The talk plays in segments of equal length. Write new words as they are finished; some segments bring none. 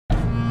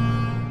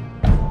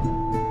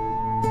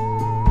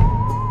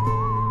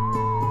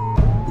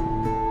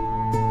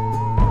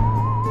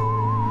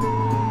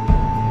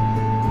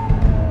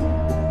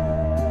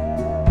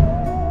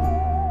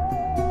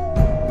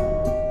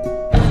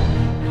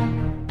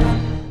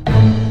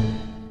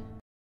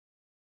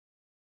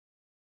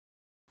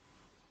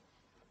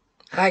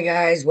Hi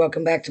guys,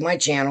 welcome back to my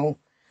channel.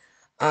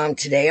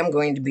 Today I'm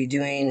going to be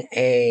doing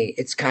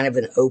it's kind of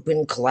an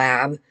open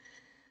collab.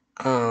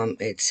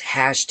 It's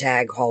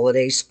hashtag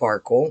holiday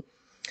sparkle.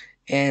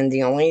 And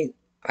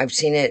I've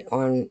seen it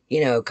on,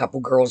 a couple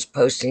girls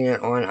posting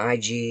it on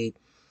IG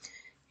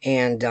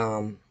and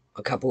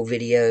a couple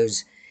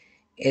videos.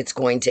 It's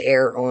going to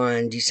air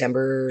on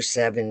December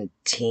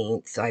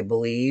 17th, I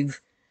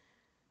believe,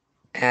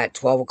 at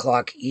 12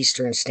 o'clock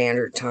Eastern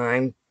Standard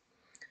Time.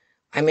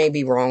 I may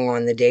be wrong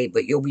on the date,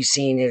 but you'll be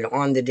seeing it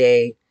on the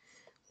day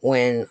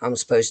when I'm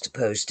supposed to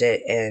post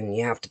it, and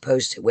you have to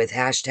post it with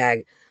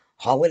hashtag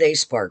holiday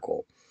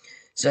sparkle.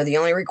 So the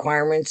only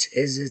requirements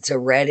is it's a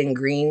red and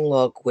green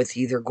look with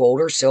either gold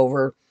or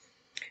silver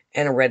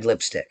and a red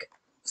lipstick.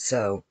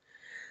 So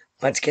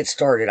let's get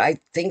started. I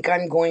think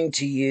I'm going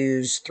to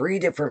use 3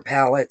 different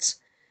palettes,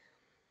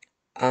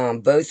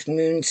 both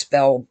Moon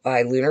Spell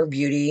by Lunar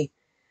Beauty,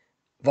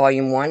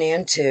 volume 1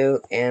 and 2,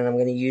 and I'm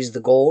going to use the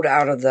gold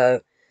out of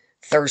the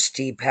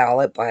Thirsty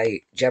palette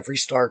by Jeffree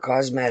Star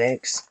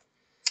Cosmetics.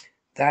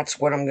 That's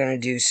what I'm going to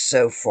do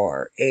so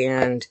far.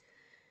 And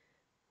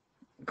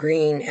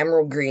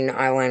emerald green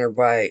eyeliner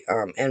by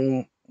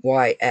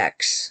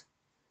NYX.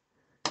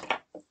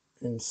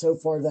 And so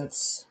far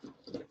that's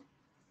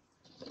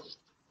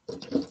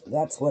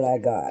what I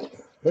got.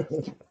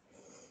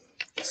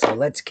 So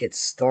let's get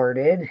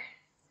started.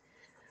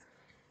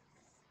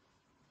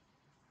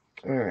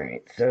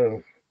 Alright,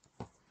 so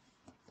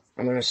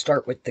I'm going to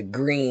start with the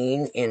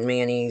green in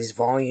Manny's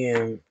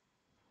volume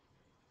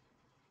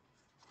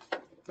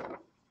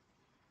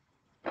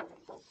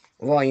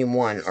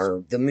 1,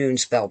 or the Moon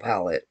Spell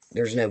palette.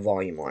 There's no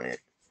volume on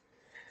it.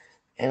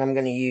 And I'm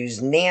going to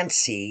use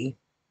Nancy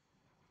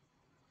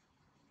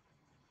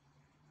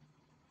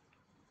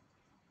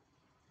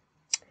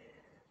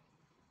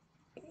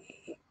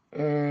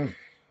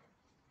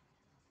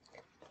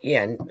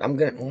yeah,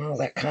 well,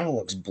 that kind of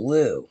looks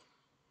blue.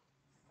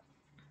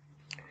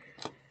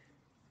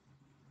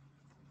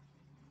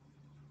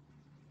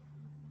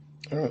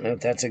 I don't know if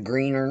that's a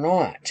green or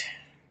not.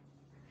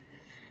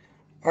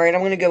 Alright,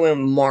 I'm going to go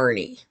in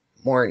Marnie.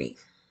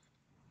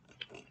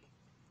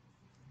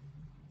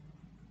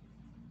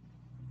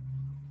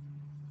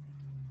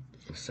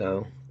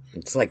 So,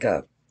 it's like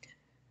a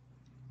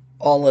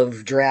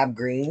olive drab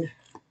green.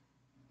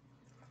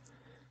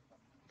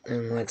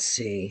 And let's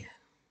see.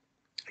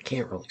 I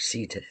can't really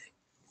see today.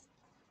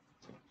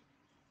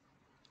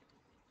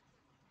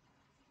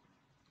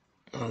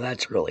 Oh,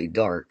 that's really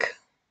dark.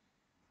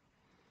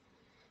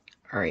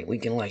 Alright, we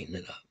can lighten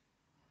it up.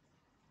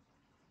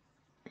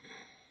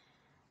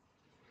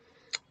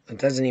 It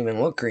doesn't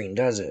even look green,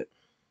 does it?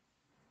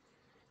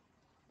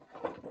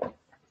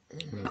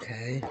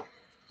 Okay.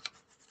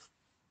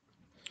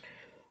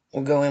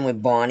 We'll go in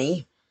with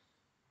Bonnie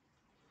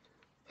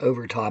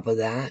over top of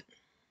that.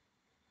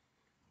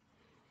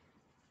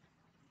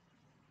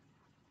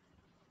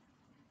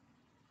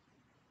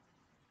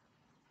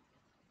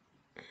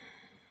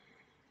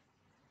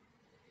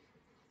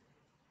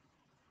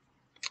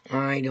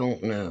 I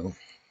don't know.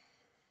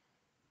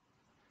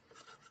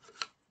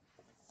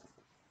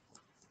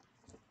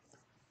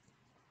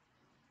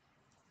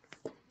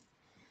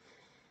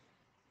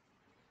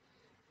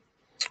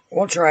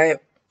 We'll try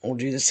it. We'll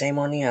do the same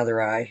on the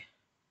other eye.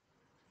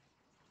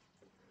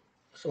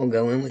 So we'll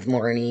go in with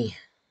Marnie.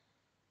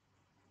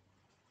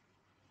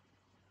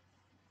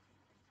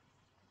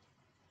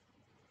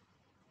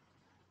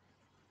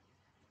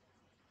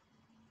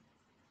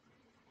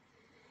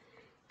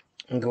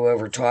 And go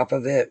over top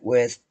of it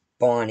with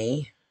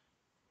Bonnie.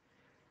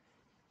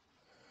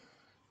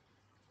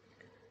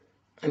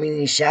 I mean,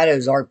 these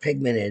shadows are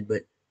pigmented,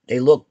 but they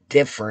look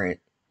different.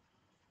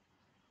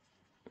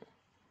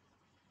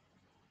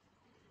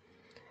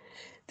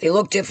 They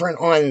look different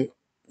on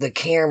the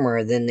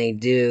camera than they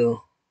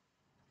do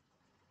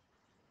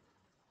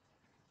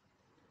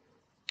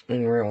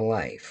in real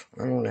life.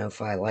 I don't know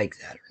if I like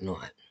that or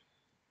not.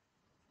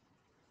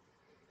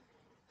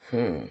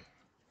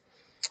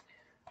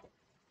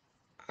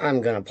 I'm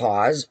going to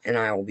pause and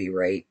I will be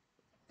right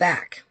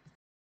back.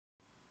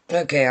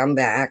 Okay, I'm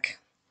back.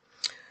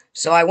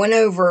 So I went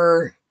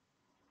over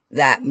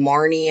that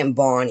Marnie and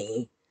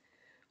Bonnie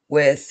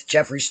with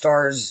Jeffree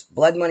Star's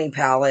Blood Money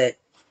palette,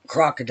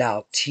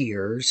 Crocodile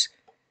Tears.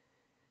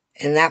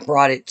 And that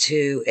brought it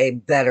to a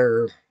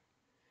better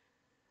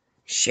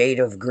shade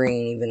of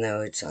green, even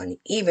though it's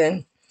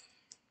uneven.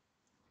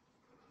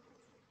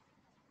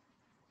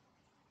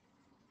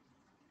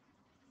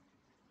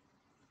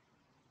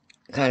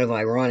 Kind of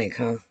ironic,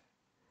 huh?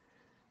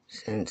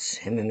 Since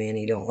him and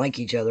Manny don't like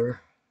each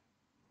other.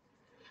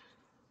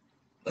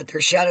 But their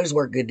shadows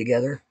work good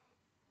together.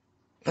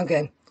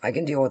 Okay, I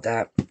can deal with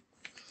that.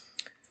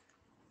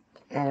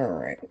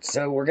 Alright,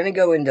 so we're going to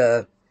go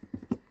into...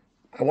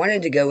 I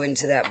wanted to go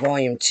into that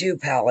Volume 2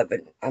 palette,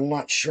 but I'm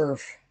not sure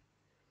if...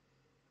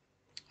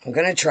 I'm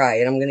going to try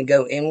it. I'm going to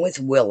go in with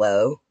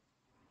Willow.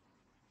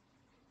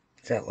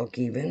 Does that look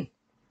even?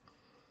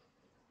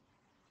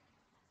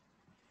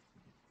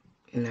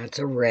 And that's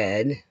a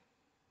red.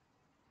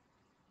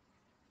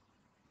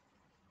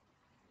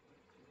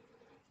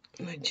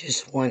 I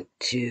just want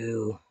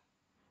to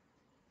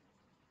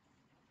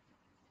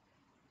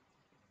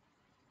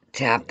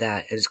tap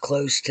that as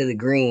close to the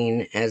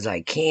green as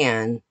I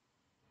can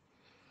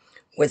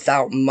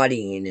without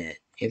muddying it,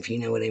 if you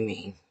know what I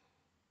mean.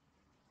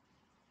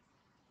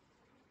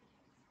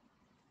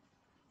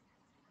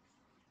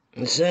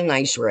 This is a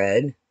nice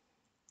red.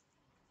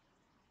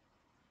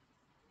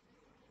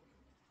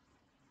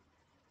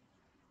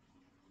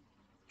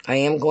 I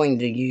am going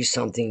to use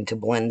something to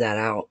blend that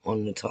out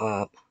on the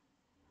top.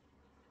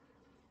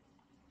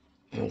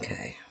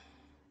 Okay.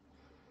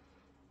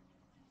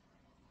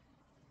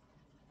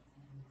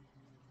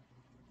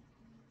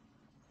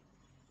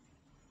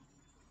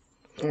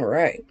 All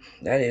right.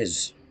 That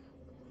is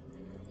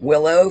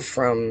Willow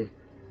from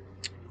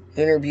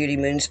Lunar Beauty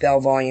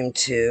Moonspell Volume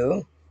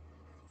 2.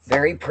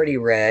 Very pretty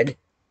red.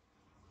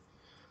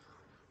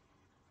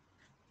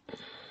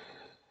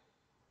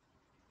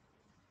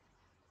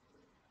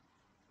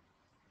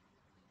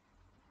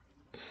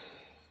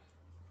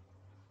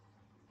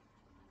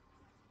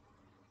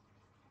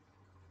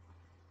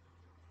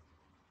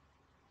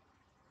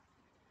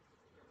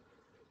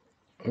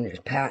 I'm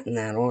just patting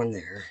that on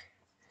there.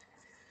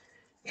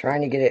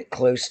 Trying to get it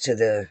close to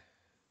the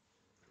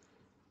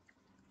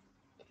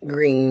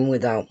green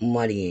without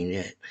muddying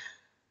it.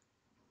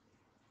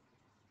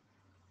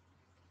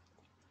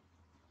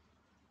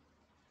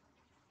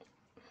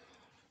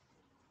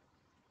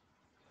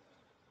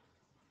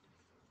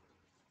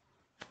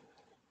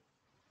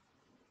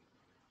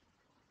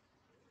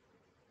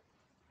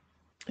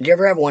 Did you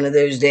ever have one of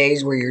those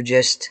days where you're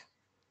just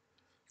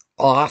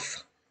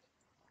off?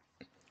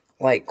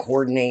 Like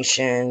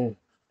coordination,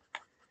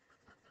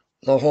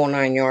 the whole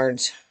 9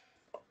 yards?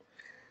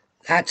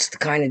 That's the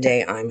kind of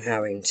day I'm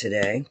having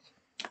today.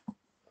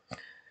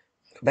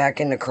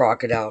 Back into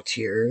crocodile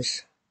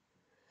tears.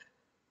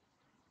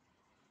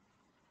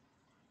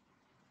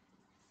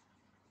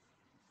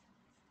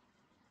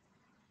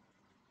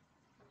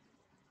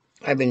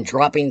 I've been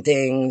dropping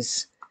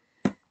things.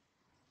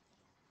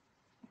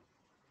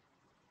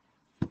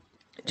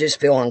 Just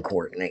feel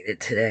uncoordinated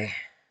today.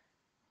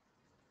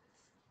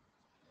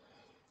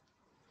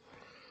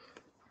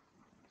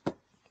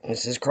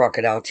 This is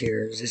Crocodile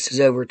Tears. This is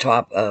over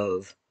top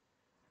of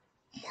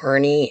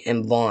Marnie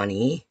and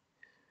Bonnie.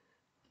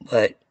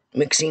 But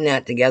mixing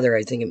that together,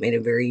 I think it made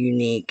a very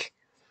unique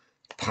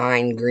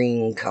pine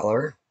green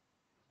color.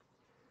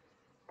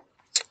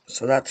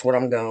 So that's what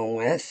I'm going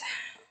with.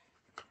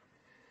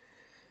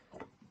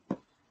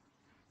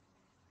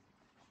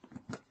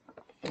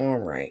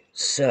 Alright,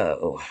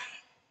 so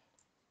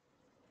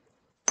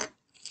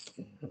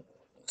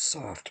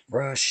soft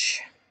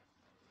brush.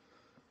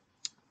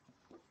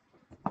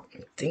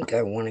 I think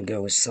I want to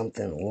go with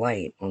something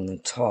light on the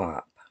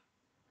top,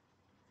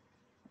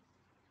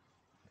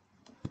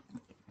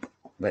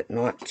 but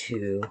not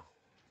too.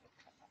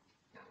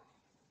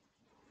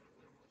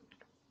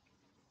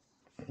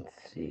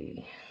 Let's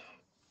see.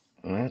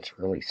 Well, that's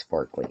really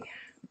sparkly.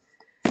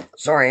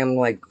 Sorry, I'm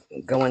like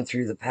going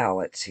through the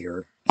palettes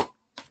here.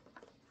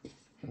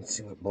 Let's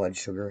see what blood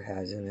sugar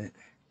has in it.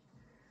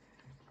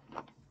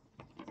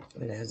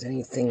 If it has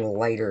anything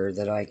lighter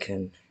that I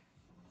can.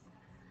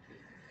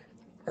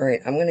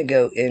 Alright, I'm going to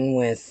go in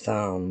with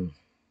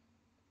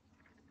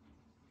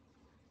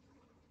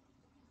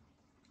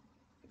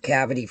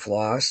Cavity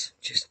Floss.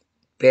 Just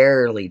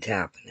barely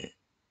tapping it.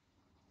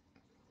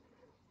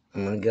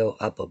 I'm going to go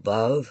up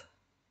above.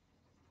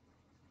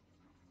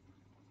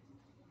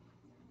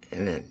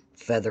 And then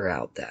feather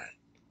out that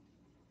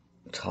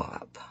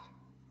top.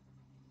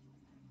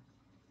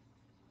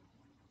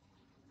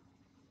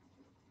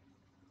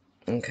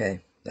 Okay,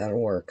 that'll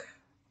work.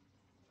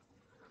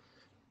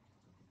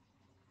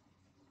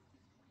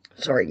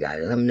 Sorry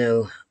guys, I'm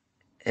no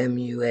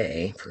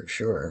MUA for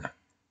sure.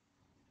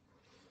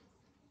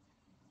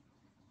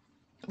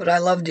 But I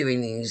love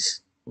doing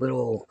these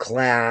little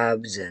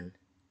collabs and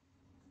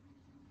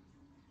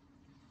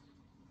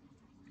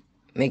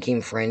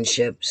making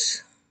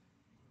friendships.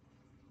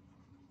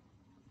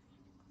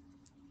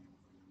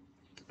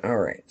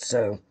 Alright,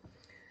 so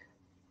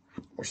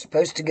we're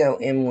supposed to go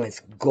in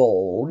with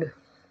gold.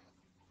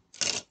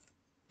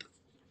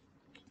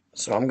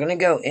 So I'm going to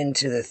go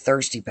into the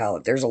Thirsty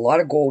palette. There's a lot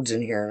of golds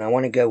in here, and I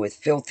want to go with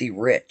Filthy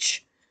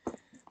Rich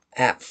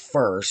at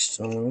first.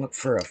 So I'm going to look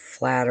for a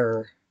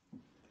flatter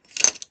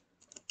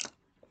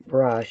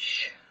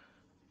brush.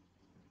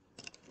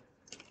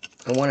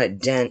 I want a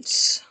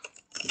dense,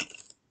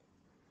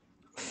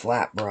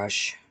 flat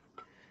brush.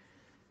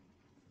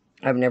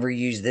 I've never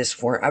used this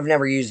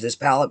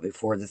palette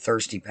before, the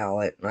Thirsty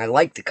palette. And I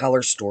like the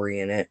color story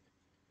in it.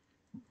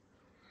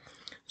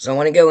 So I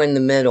want to go in the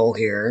middle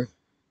here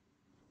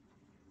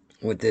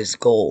with this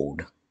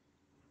gold.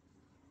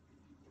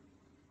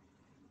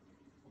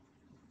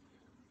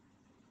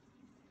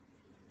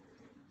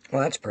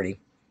 Well, that's pretty.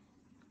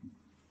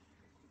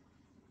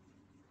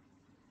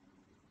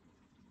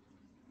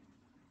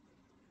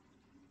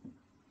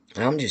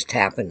 I'm just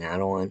tapping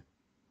that on.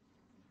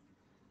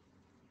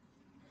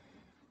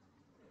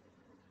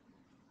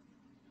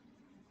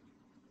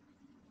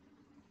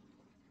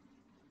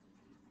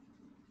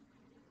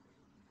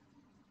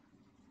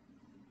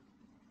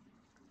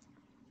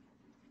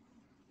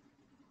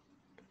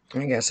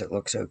 I guess it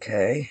looks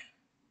okay.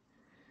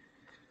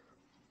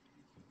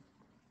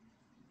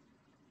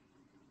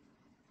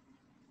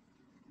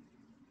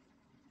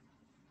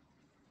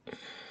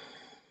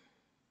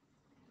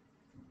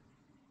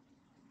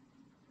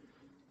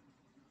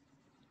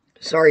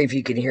 Sorry if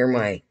you can hear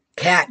my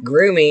cat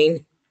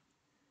grooming.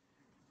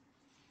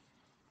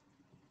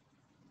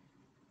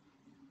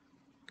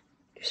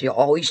 She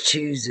always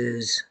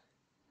chooses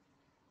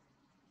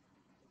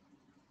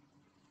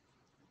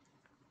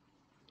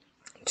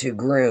to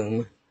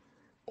groom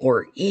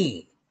or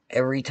eat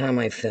every time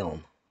I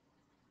film.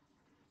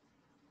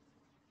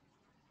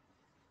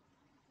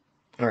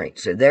 All right,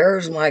 so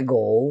there's my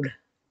gold.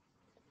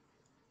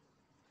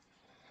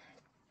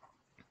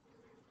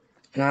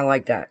 And I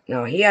like that.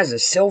 Now, he has a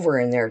silver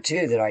in there,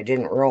 too, that I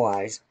didn't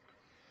realize.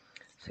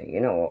 So, you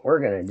know what we're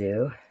going to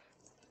do?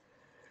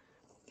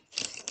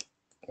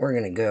 We're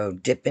going to go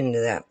dip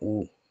into that.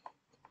 Ooh.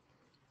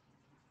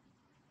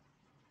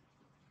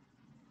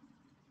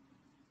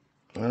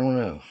 I don't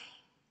know.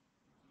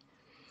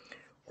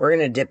 We're going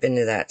to dip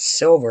into that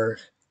silver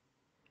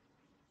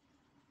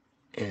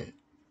and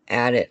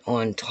add it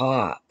on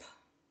top.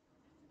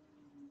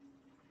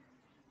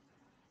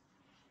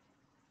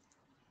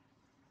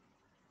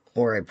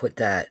 Or I put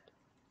that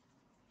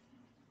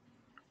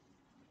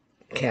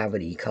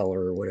cavity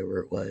color or whatever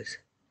it was.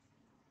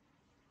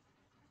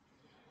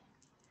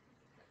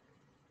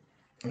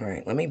 All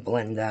right, let me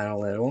blend that a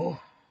little.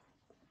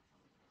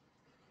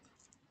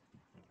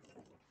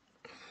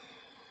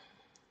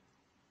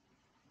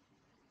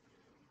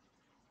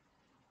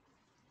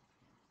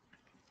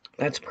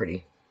 That's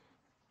pretty.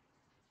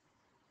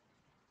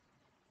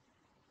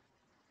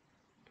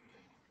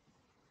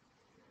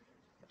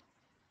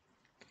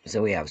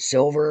 So we have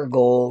silver,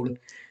 gold,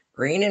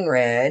 green, and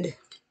red.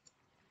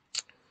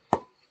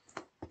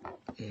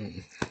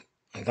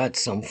 I got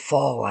some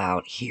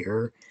fallout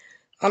here.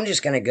 I'm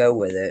just going to go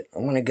with it.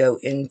 I'm going to go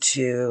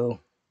into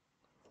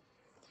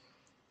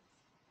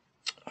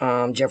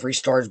Jeffree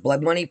Star's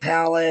Blood Money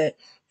palette.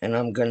 And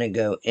I'm going to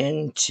go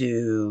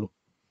into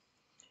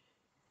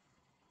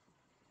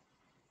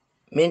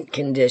Mint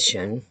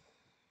Condition.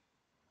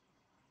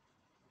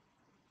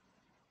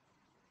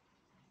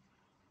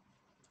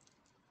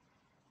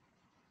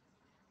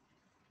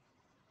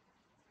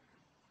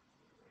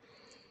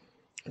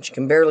 Which you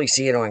can barely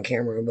see it on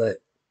camera, but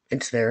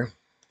it's there.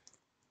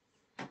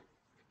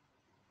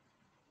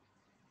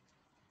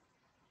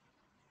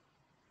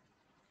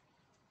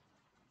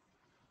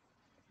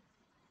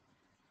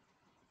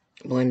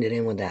 Blend it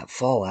in with that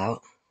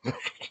fallout. And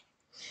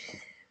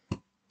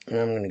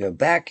I'm going to go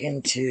back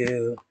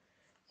into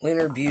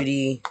Lunar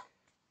Beauty,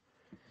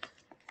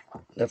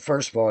 the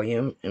first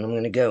volume, and I'm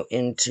going to go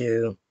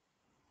into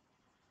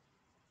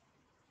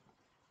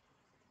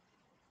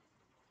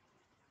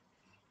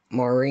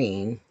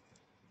Maureen.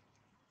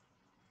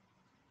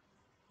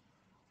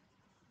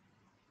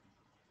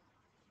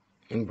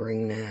 And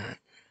bring that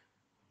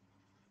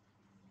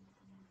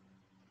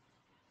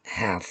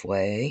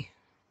halfway.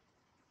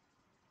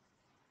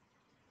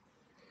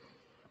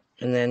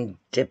 And then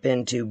dip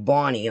into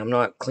Bonnie. I'm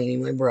not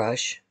cleaning my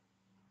brush.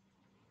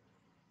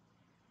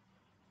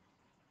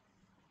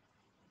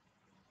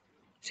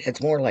 See,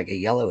 it's more like a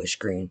yellowish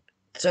green.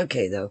 It's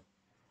okay though.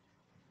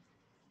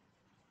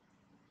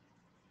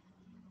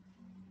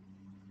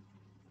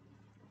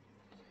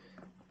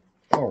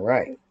 All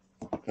right.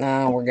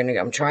 Now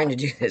I'm trying to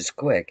do this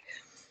quick.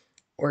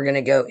 We're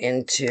gonna go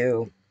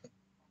into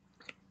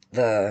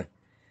the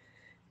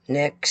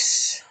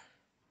NYX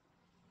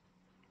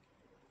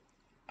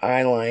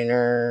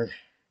eyeliner.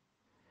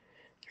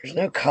 There's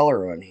no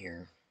color on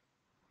here.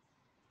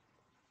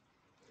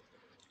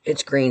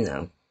 It's green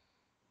though.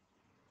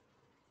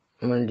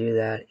 I'm gonna do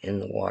that in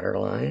the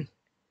waterline.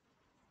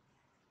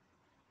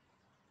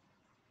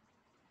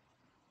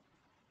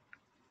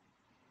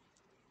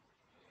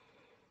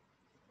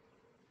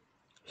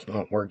 It's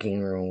not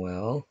working real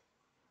well.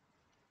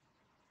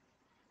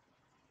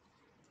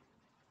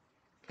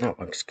 That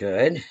looks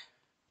good.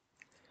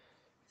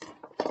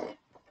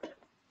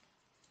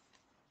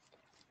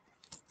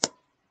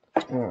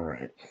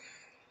 Alright.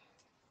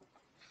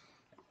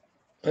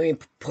 Let me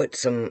put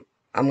some...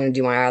 I'm going to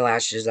do my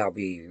eyelashes. I'll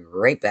be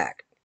right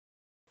back.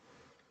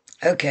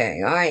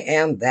 Okay, I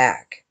am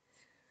back.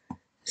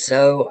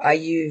 So, I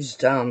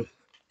used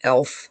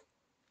e.l.f.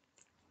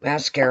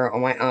 mascara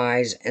on my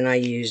eyes, and I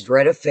used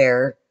Red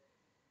Affair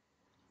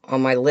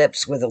on my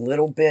lips with a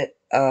little bit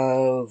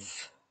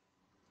of...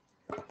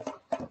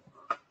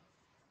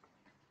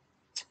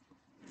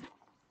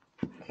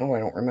 Oh, I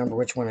don't remember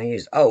which one I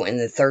used. Oh, in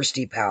the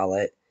Thirsty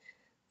palette,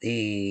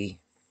 the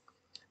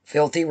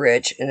Filthy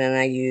Rich, and then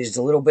I used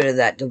a little bit of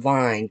that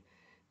Divine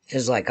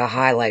as like a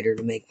highlighter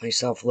to make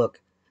myself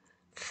look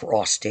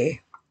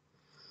frosty.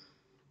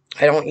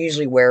 I don't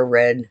usually wear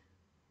red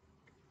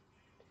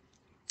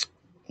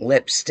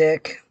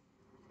lipstick.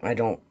 I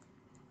don't.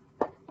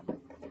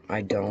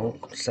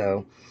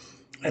 So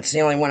that's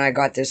the only one I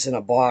got this in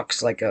a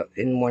box, like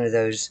in one of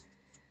those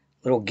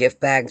little gift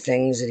bag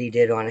things that he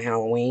did on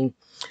Halloween.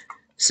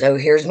 So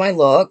here's my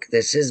look.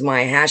 This is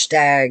my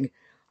hashtag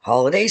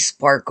holiday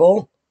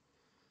sparkle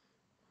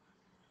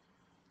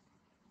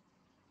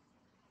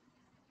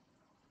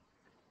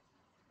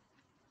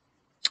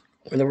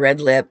with a red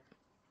lip.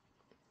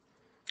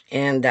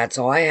 And that's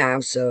all I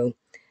have. So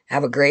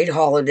have a great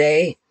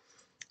holiday.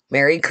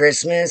 Merry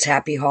Christmas,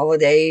 Happy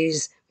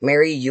Holidays,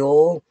 Merry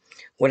Yule,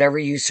 whatever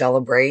you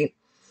celebrate.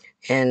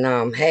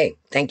 And hey,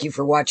 thank you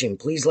for watching.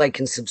 Please like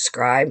and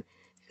subscribe.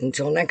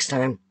 Until next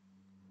time.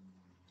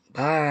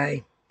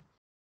 Bye.